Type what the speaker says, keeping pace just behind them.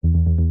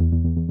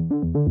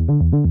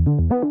Welcome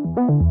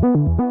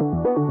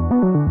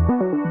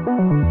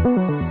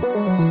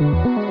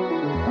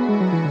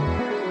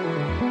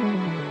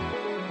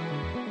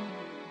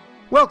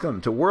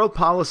to World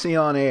Policy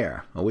on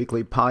Air, a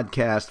weekly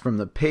podcast from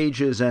the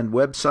pages and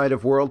website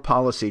of World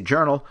Policy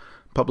Journal,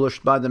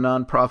 published by the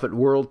nonprofit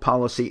World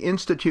Policy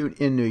Institute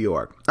in New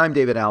York. I'm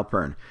David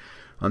Alpern.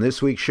 On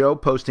this week's show,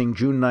 posting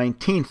June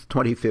 19th,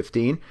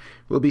 2015,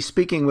 we'll be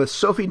speaking with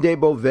Sophie de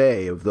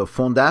Beauvais of the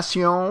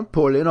Fondation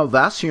pour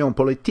l'Innovation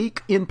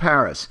Politique in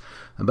Paris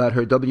about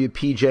her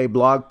WPJ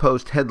blog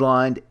post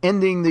headlined,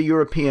 Ending the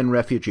European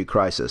Refugee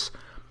Crisis.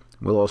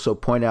 We'll also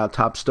point out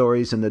top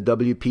stories in the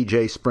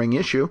WPJ spring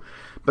issue.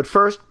 But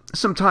first,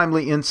 some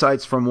timely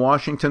insights from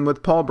Washington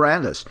with Paul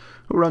Brandus,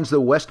 who runs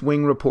the West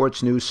Wing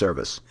Report's news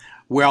service.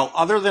 Well,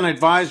 other than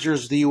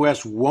advisors, the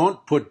U.S.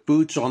 won't put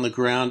boots on the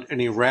ground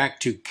in Iraq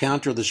to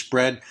counter the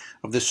spread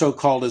of the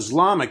so-called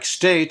Islamic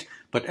State,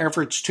 but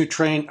efforts to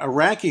train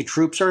Iraqi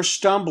troops are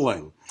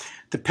stumbling.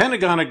 The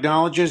Pentagon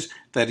acknowledges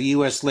that a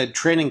U.S.-led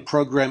training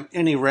program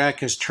in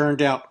Iraq has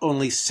turned out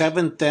only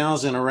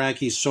 7,000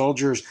 Iraqi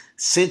soldiers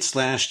since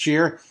last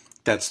year.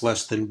 That's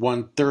less than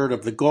one-third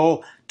of the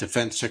goal.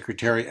 Defense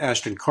Secretary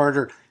Ashton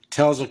Carter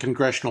tells a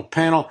congressional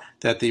panel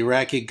that the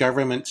Iraqi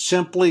government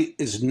simply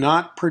is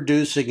not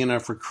producing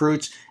enough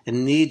recruits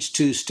and needs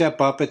to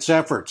step up its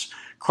efforts.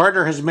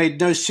 Carter has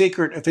made no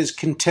secret of his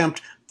contempt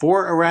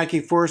for Iraqi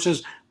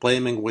forces,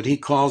 blaming what he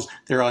calls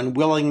their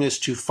unwillingness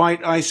to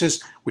fight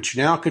ISIS, which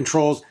now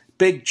controls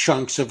big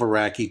chunks of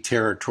Iraqi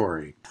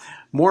territory.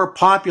 More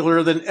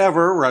popular than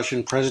ever,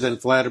 Russian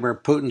President Vladimir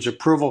Putin's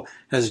approval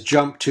has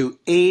jumped to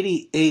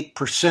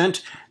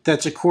 88%.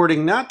 That's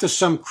according not to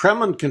some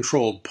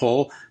Kremlin-controlled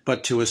poll,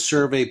 but to a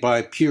survey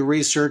by Pew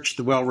Research,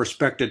 the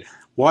well-respected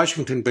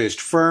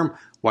Washington-based firm.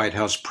 White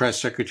House Press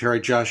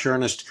Secretary Josh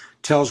Earnest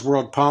tells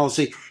World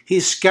Policy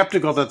he's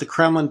skeptical that the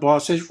Kremlin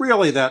boss is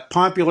really that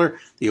popular.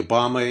 The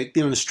Obama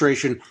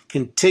administration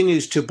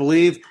continues to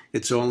believe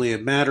it's only a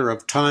matter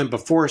of time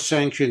before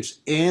sanctions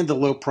and the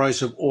low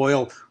price of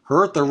oil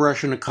hurt the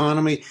Russian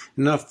economy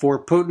enough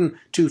for Putin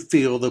to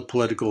feel the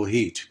political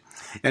heat.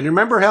 And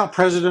remember how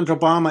President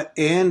Obama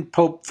and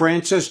Pope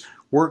Francis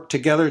worked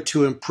together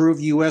to improve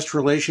U.S.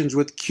 relations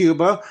with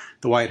Cuba?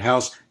 The White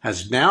House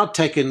has now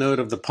taken note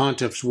of the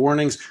pontiff's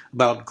warnings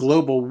about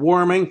global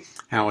warming,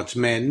 how it's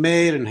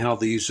man-made, and how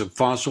the use of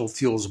fossil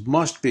fuels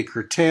must be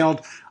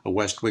curtailed. A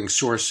West Wing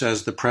source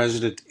says the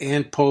president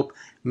and Pope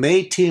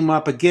may team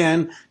up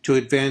again to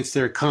advance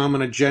their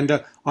common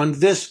agenda on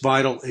this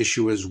vital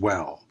issue as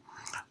well.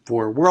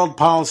 For World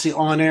Policy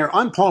on Air,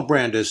 I'm Paul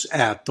Brandus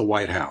at the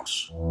White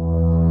House.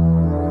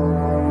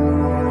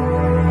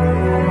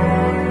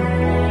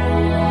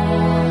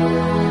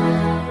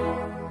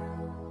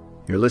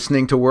 You're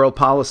listening to World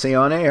Policy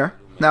on Air.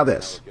 Now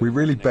this. We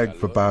really beg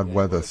for bad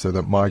weather so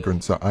that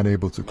migrants are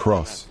unable to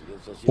cross.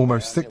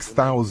 Almost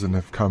 6,000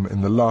 have come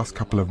in the last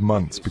couple of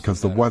months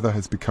because the weather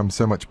has become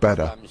so much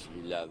better.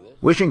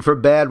 Wishing for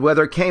bad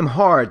weather came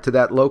hard to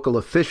that local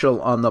official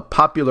on the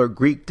popular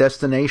Greek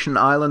destination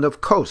island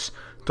of Kos,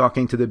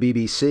 talking to the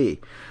BBC.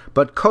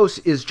 But Kos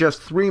is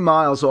just 3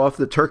 miles off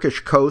the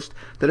Turkish coast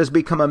that has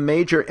become a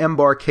major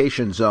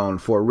embarkation zone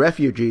for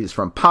refugees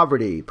from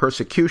poverty,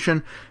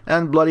 persecution,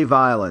 and bloody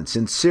violence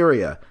in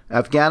Syria,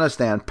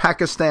 Afghanistan,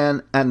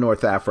 Pakistan, and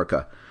North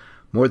Africa.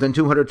 More than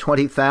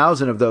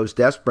 220,000 of those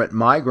desperate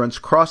migrants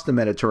crossed the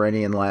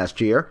Mediterranean last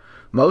year,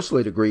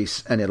 mostly to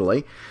Greece and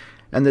Italy,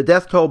 and the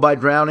death toll by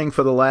drowning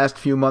for the last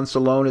few months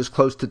alone is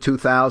close to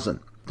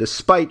 2,000.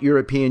 Despite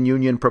European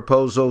Union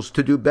proposals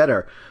to do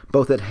better,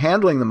 both at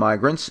handling the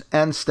migrants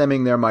and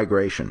stemming their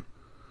migration.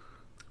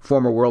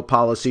 Former World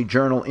Policy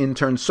Journal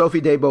intern Sophie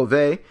de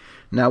Beauvais,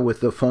 now with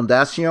the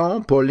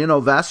Fondation pour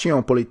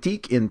l'Innovation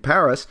Politique in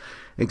Paris,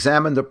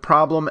 examined the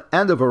problem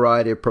and a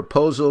variety of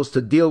proposals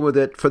to deal with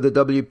it for the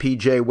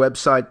WPJ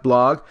website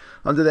blog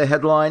under the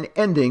headline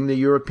Ending the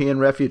European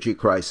Refugee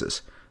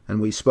Crisis. And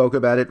we spoke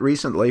about it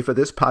recently for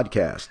this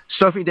podcast.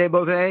 Sophie de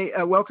Beauvais,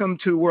 welcome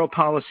to World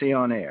Policy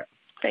on Air.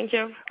 Thank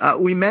you.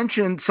 We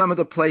mentioned some of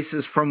the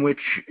places from which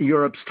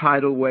Europe's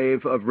tidal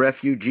wave of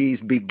refugees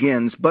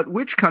begins, but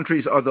which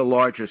countries are the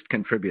largest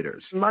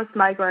contributors? Most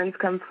migrants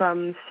come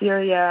from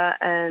Syria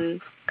and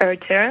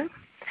Eritrea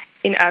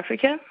in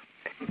Africa,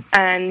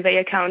 and they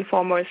account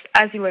for most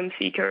asylum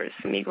seekers,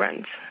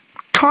 migrants.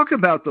 Talk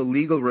about the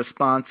legal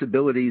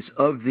responsibilities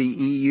of the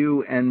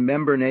EU and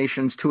member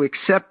nations to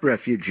accept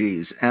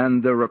refugees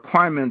and the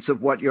requirements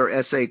of what your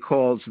essay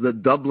calls the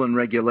Dublin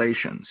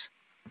regulations.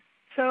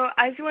 So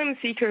asylum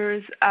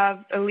seekers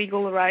have a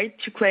legal right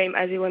to claim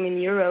asylum in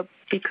Europe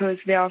because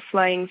they are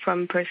fleeing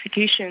from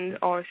persecution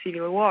or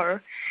civil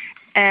war.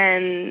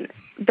 And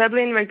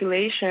Dublin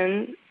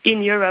regulation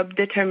in Europe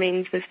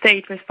determines the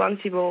state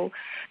responsible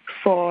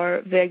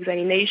for the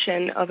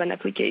examination of an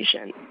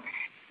application.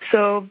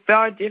 So there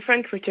are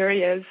different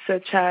criteria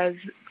such as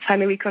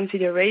family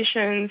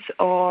considerations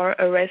or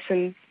a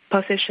recent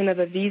possession of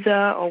a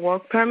visa or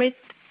work permit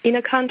in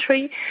a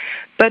country.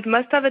 But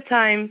most of the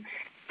time,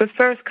 the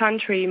first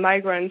country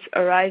migrants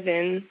arrive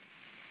in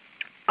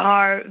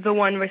are the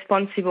one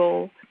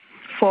responsible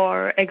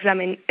for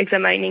examining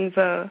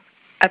the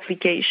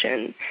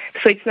application.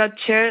 So it's not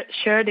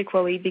shared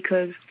equally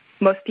because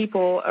most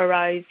people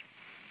arrive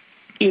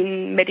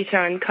in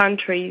Mediterranean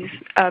countries.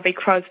 They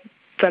cross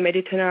the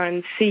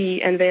Mediterranean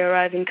Sea and they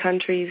arrive in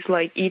countries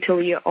like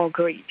Italy or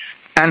Greece.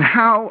 And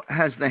how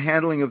has the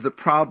handling of the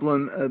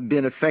problem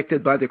been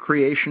affected by the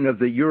creation of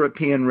the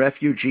European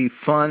Refugee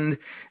Fund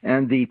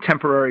and the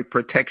Temporary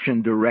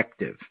Protection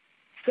Directive?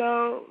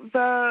 So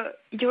the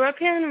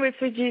European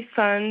Refugee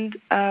Fund,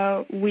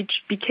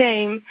 which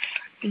became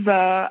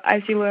the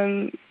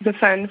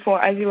Fund for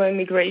Asylum,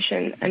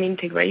 Migration and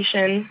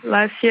Integration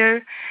last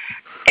year,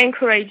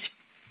 encouraged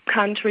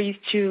countries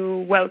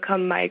to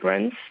welcome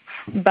migrants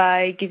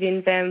by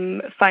giving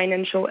them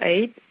financial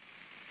aid.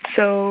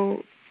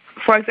 So,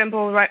 for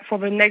example, right for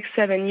the next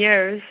 7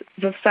 years,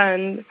 the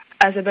fund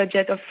has a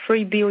budget of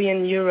 3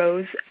 billion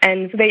euros,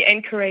 and they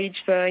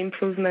encourage the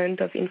improvement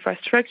of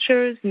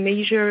infrastructures,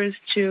 measures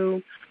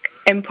to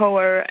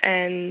empower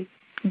and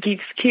give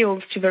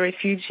skills to the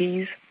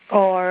refugees,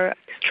 or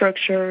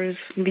structures,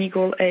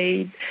 legal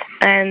aid.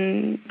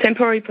 And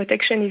temporary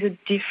protection is a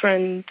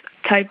different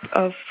type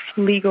of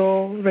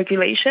legal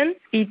regulation.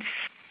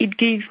 It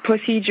gives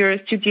procedures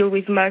to deal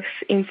with mass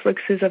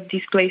influxes of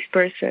displaced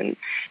persons.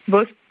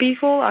 Both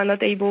people are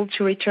not able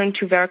to return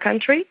to their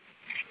country,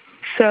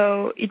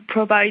 so it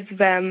provides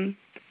them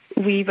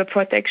with a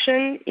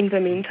protection in the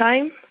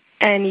meantime,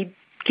 and it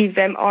gives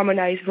them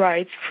harmonized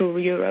rights through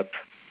Europe.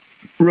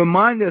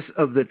 Remind us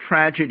of the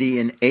tragedy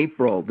in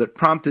April that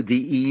prompted the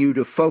EU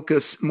to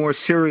focus more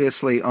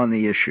seriously on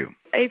the issue.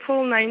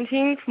 April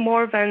 19th,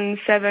 more than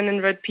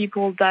 700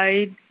 people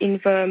died in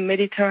the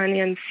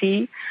Mediterranean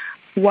Sea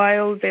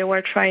while they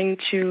were trying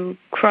to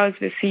cross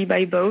the sea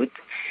by boat.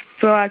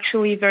 So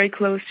actually very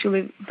close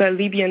to the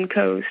Libyan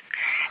coast.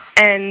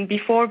 And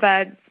before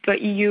that,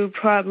 the EU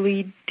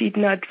probably did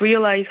not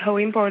realize how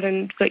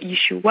important the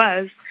issue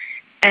was,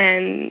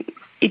 and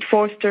it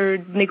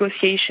fostered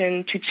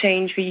negotiation to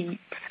change the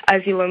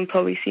asylum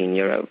policy in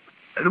Europe.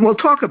 We'll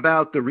talk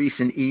about the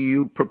recent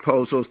EU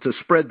proposals to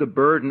spread the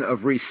burden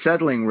of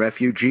resettling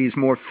refugees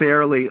more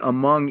fairly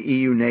among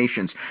EU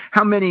nations.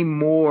 How many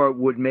more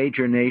would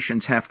major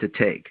nations have to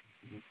take?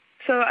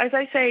 So, as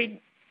I said,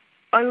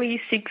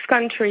 only 6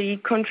 countries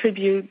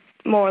contribute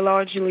more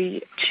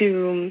largely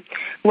to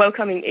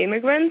welcoming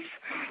immigrants.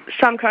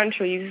 Some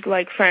countries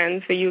like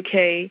France, the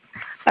UK,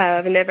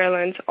 the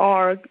Netherlands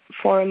are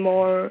for a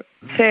more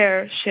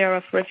fair share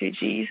of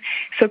refugees.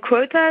 So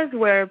quotas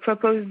were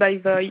proposed by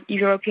the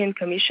European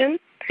Commission.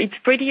 It's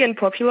pretty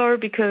unpopular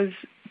because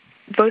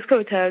those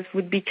quotas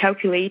would be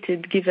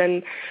calculated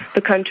given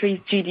the country's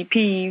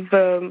GDP,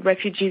 the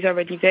refugees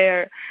already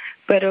there,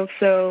 but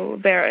also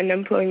their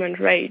unemployment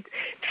rate.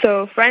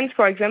 So France,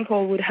 for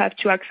example, would have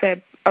to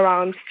accept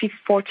around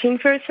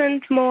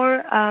 14%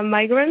 more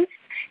migrants,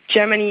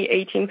 Germany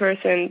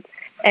 18%,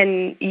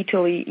 and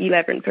Italy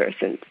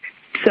 11%.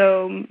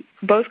 So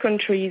both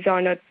countries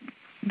are not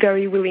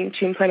very willing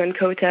to implement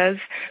quotas,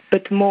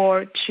 but they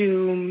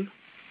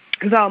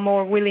are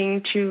more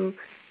willing to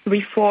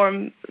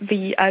reform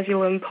the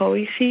asylum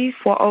policy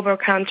for other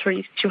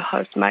countries to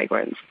host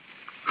migrants.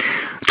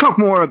 Talk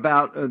more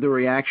about the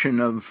reaction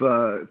of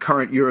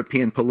current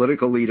European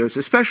political leaders,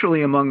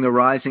 especially among the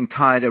rising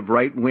tide of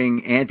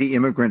right-wing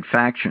anti-immigrant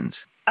factions.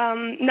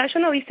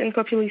 Nationalist and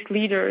populist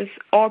leaders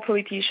or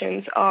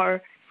politicians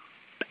are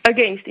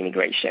against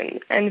immigration,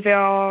 and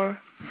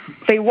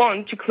they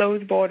want to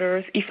close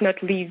borders, if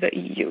not leave the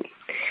EU.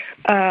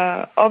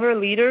 Other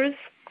leaders,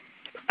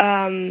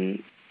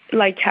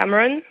 like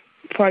Cameron,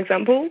 for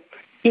example,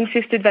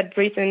 insisted that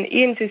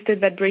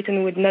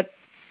Britain would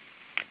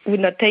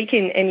not take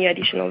in any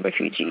additional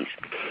refugees.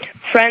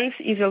 France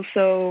is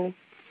also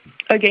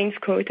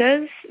against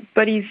quotas,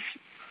 but is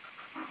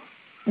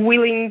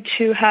willing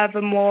to have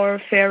a more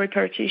fair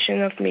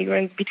repartition of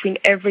migrants between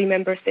every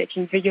member state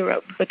in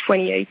Europe, the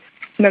 28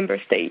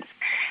 member states.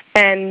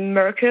 And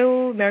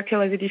Merkel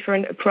has a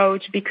different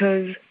approach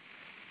because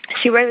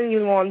she really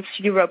wants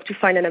Europe to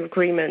find an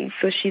agreement,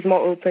 so she's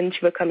more open to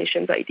the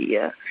Commission's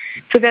idea.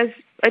 So there's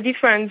a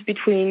difference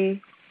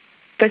between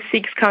the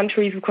 6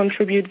 countries who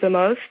contribute the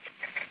most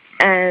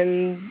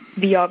and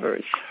the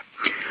others.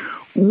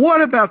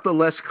 What about the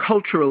less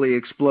culturally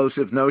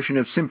explosive notion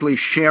of simply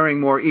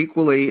sharing more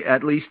equally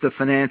at least the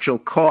financial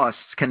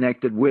costs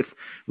connected with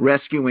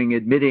rescuing,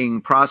 admitting,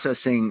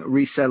 processing,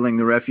 resettling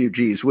the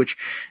refugees, which,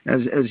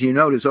 as you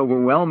note, is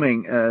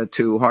overwhelming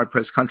to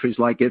hard-pressed countries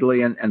like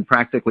Italy and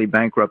practically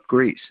bankrupt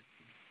Greece?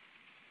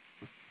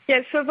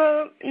 Yes, so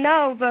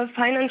now the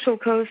financial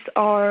costs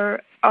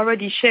are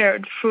already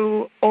shared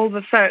through all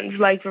the funds,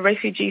 like the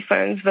refugee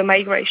funds, the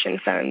migration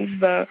funds,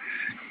 the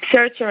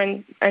search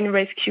and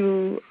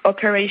rescue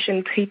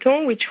operation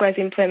Triton, which was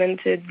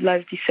implemented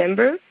last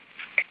December.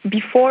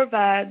 Before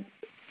that,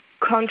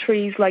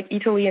 countries like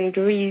Italy and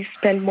Greece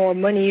spent more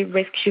money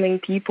rescuing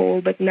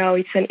people, but now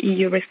it's an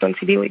EU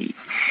responsibility.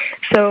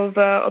 So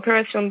the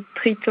operation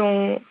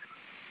Triton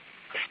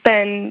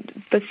spend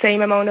the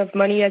same amount of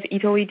money as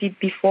Italy did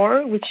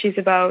before, which is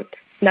about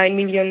 9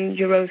 million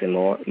euros and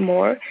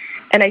more.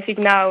 And I think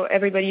now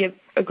everybody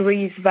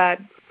agrees that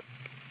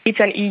it's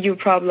an EU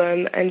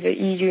problem and the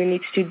EU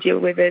needs to deal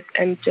with it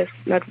and just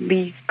not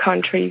leave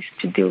countries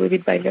to deal with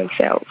it by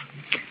themselves.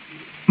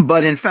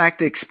 But in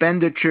fact,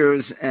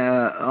 expenditures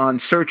on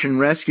search and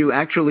rescue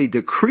actually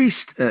decreased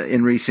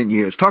in recent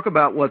years. Talk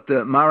about what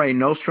the Mare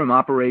Nostrum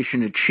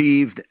operation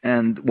achieved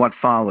and what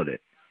followed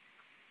it.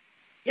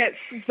 Yes,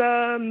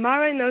 the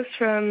Mare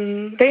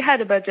Nostrum, they had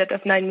a budget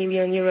of 9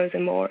 million euros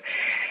and more.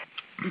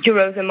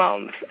 Euros a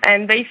month,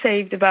 and they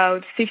saved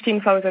about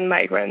 15,000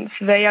 migrants.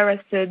 They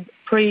arrested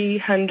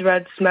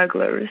 300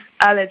 smugglers,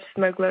 alleged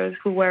smugglers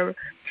who were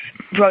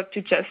brought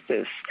to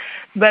justice.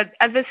 But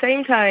at the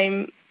same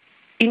time,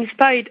 in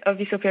spite of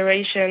this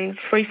operation,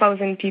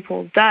 3,000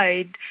 people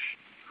died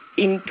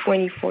in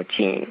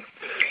 2014.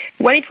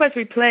 When it was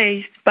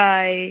replaced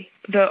by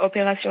the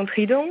Opération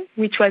Trident,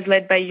 which was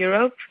led by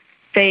Europe,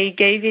 they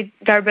gave it,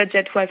 their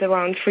budget was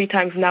around 3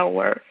 times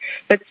lower.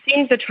 But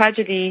since the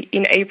tragedy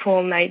in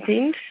April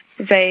 19th,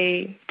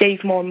 they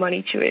gave more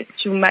money to it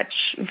to match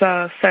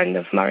the fund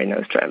of Mare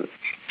Nostrum.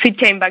 So it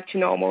came back to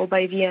normal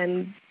by the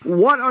end.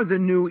 What are the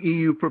new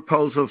EU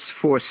proposals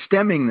for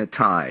stemming the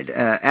tide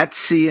at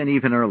sea and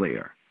even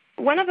earlier?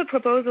 One of the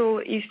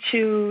proposals is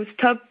to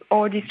stop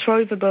or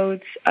destroy the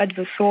boats at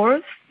the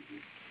source.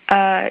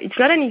 It's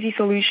not an easy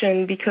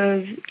solution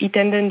because it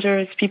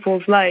endangers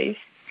people's lives.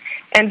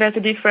 And there's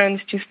a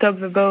difference to stop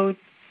the boat,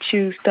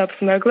 to stop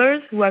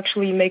smugglers who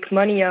actually make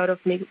money out of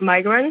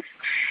migrants,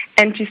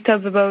 and to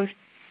stop the boat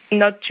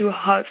not to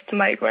host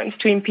migrants,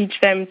 to impede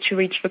them to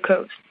reach the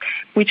coast,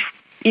 which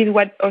is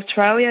what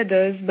Australia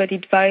does, but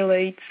it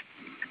violates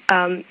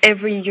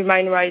every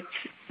human rights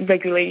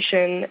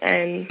regulation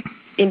and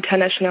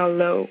international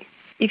law.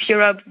 If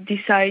Europe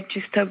decides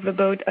to stop the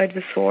boat at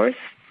the source,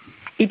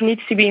 it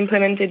needs to be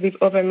implemented with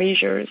other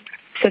measures,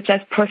 such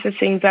as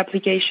processing the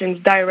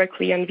applications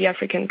directly on the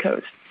African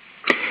coast.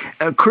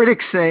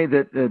 Critics say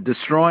that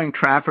destroying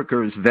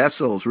traffickers'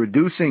 vessels,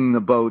 reducing the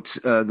boats,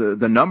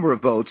 the number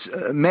of boats,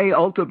 may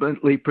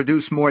ultimately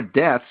produce more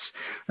deaths,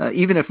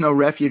 even if no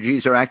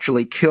refugees are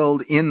actually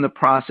killed in the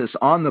process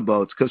on the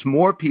boats, because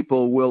more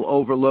people will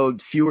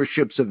overload fewer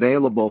ships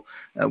available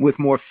with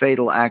more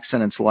fatal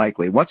accidents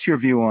likely. What's your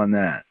view on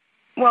that?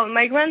 Well,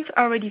 migrants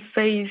already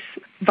face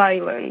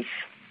violence.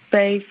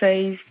 They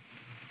face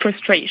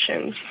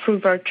frustrations through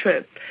their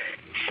trip.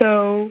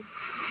 So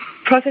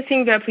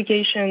processing the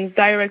applications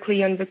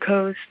directly on the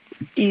coast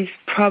is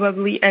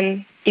probably,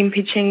 and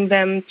impeaching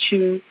them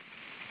to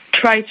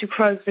try to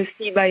cross the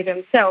sea by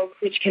themselves,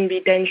 which can be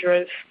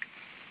dangerous,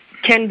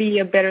 can be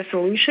a better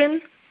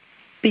solution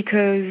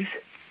because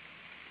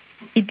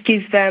it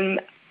gives them,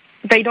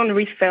 they don't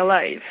risk their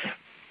lives.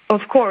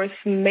 Of course,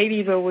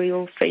 maybe they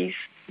will face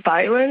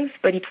violence,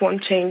 but it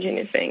won't change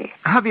anything.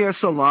 Javier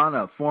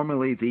Solana,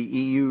 formerly the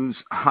EU's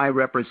High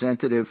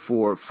Representative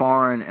for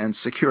Foreign and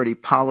Security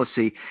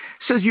Policy,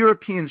 says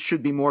Europeans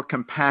should be more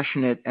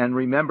compassionate and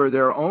remember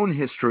their own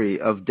history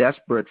of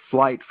desperate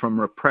flight from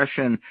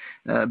repression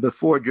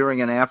before,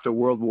 during, and after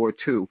World War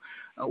II.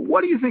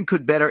 What do you think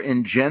could better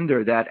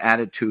engender that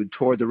attitude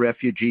toward the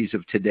refugees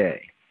of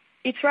today?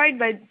 It's right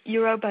that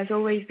Europe has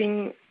always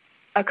been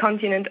a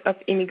continent of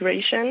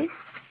immigration.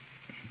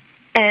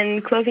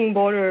 And closing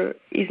border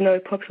is not a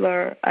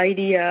popular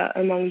idea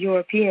among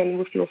Europeans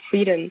who feel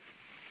threatened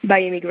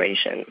by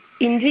immigration.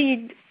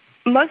 Indeed,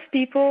 most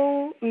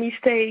people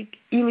mistake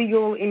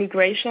illegal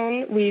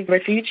immigration with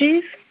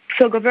refugees.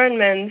 So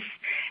governments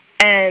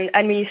and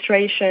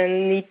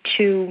administration need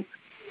to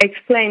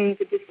explain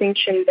the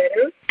distinction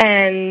better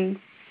and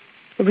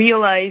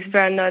realize they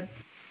are not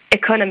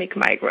economic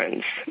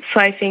migrants.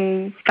 So I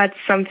think that's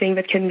something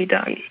that can be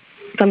done,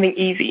 something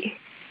easy.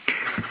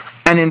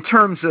 And in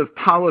terms of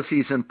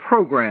policies and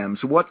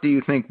programs, what do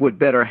you think would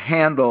better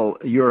handle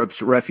Europe's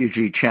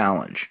refugee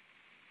challenge?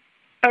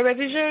 A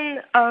revision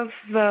of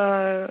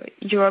the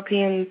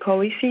European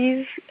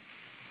policies,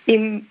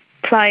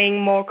 implying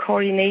more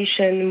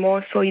coordination,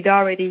 more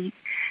solidarity.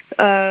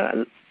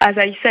 As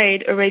I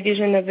said, a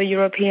revision of the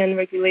European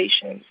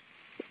regulations,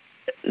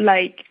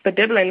 like the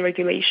Dublin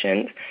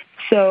regulations,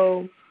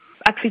 so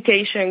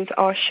applications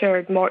are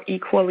shared more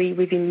equally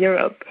within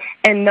Europe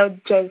and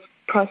not just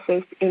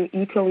processed in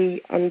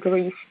Italy and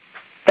Greece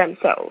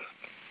themselves.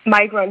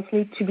 Migrants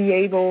need to be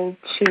able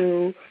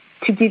to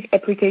give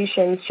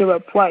applications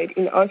Europe-wide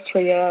in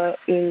Austria,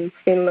 in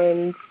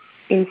Finland,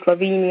 in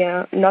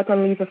Slovenia, not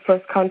only the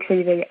first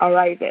country they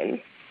arrive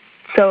in.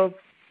 So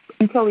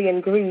Italy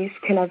and Greece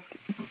can have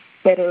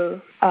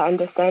better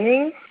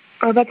understanding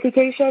of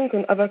applications,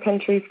 and other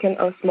countries can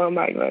host more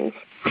migrants.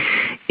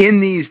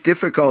 In these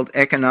difficult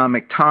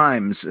economic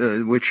times,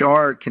 which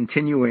are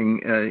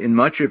continuing in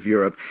much of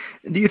Europe,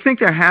 do you think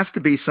there has to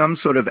be some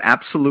sort of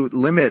absolute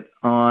limit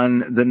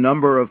on the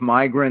number of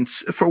migrants,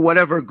 for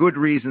whatever good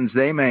reasons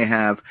they may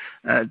have,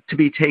 to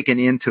be taken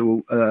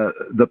into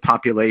the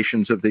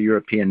populations of the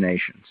European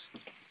nations?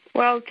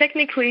 Well,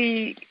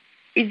 technically,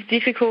 it's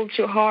difficult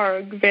to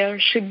argue there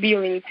should be a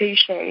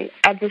limitation.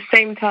 At the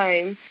same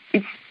time,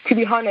 it's, to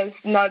be honest,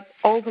 not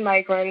all the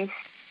migrants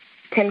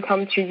can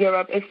come to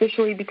Europe,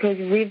 especially because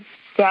with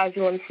the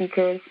asylum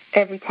seekers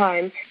every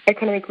time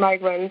economic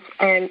migrants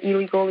and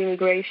illegal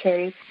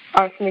immigration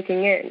are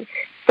sneaking in.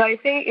 So I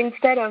think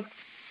instead of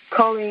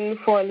calling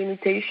for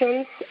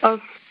limitations of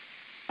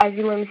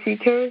asylum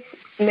seekers,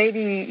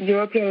 maybe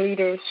European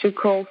leaders should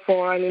call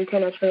for an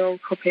international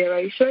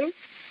cooperation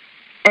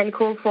and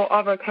call for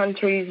other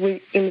countries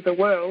within the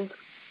world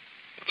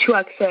to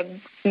accept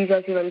these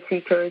asylum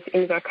seekers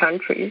in their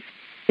countries.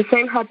 The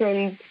same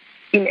happened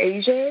in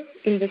Asia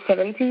in the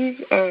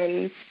 70s,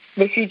 and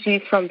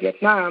refugees from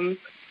Vietnam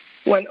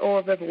went all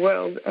over the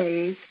world,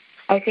 and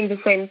I think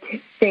the same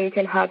thing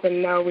can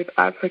happen now with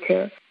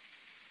Africa.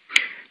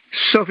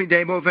 Sophie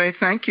de Beauvais,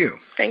 thank you.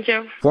 Thank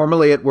you.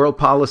 Formerly at World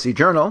Policy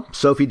Journal,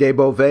 Sophie de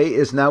Beauvais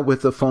is now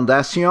with the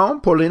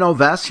Fondation pour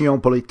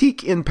l'Innovation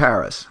Politique in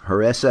Paris.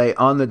 Her essay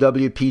on the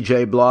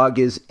WPJ blog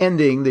is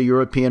Ending the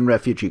European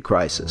Refugee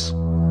Crisis.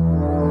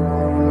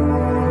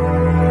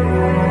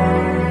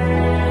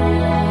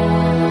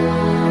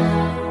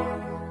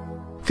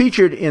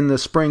 Featured in the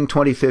spring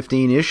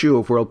 2015 issue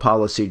of World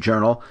Policy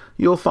Journal,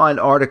 you'll find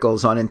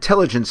articles on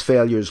intelligence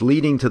failures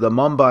leading to the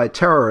Mumbai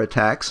terror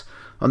attacks,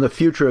 on the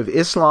future of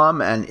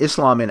Islam and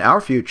Islam in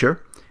our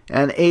future,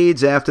 and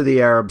AIDS after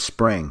the Arab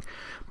Spring.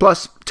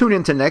 Plus, tune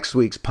into next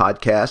week's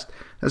podcast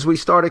as we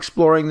start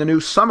exploring the new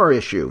summer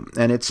issue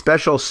and its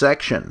special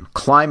section,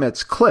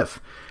 Climate's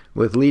Cliff,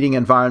 with leading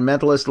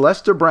environmentalist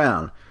Lester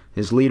Brown.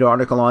 His lead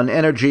article on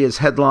energy is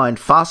headlined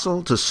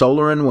Fossil to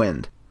Solar and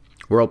Wind.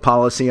 World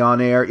Policy On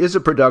Air is a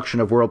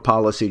production of World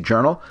Policy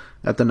Journal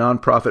at the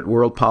nonprofit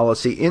World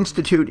Policy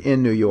Institute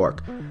in New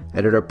York.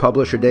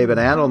 Editor-publisher David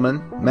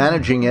Andelman,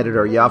 managing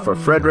editor Yaffa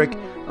Frederick,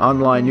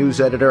 online news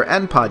editor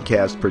and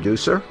podcast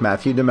producer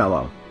Matthew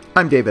DeMello.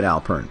 I'm David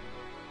Alpern.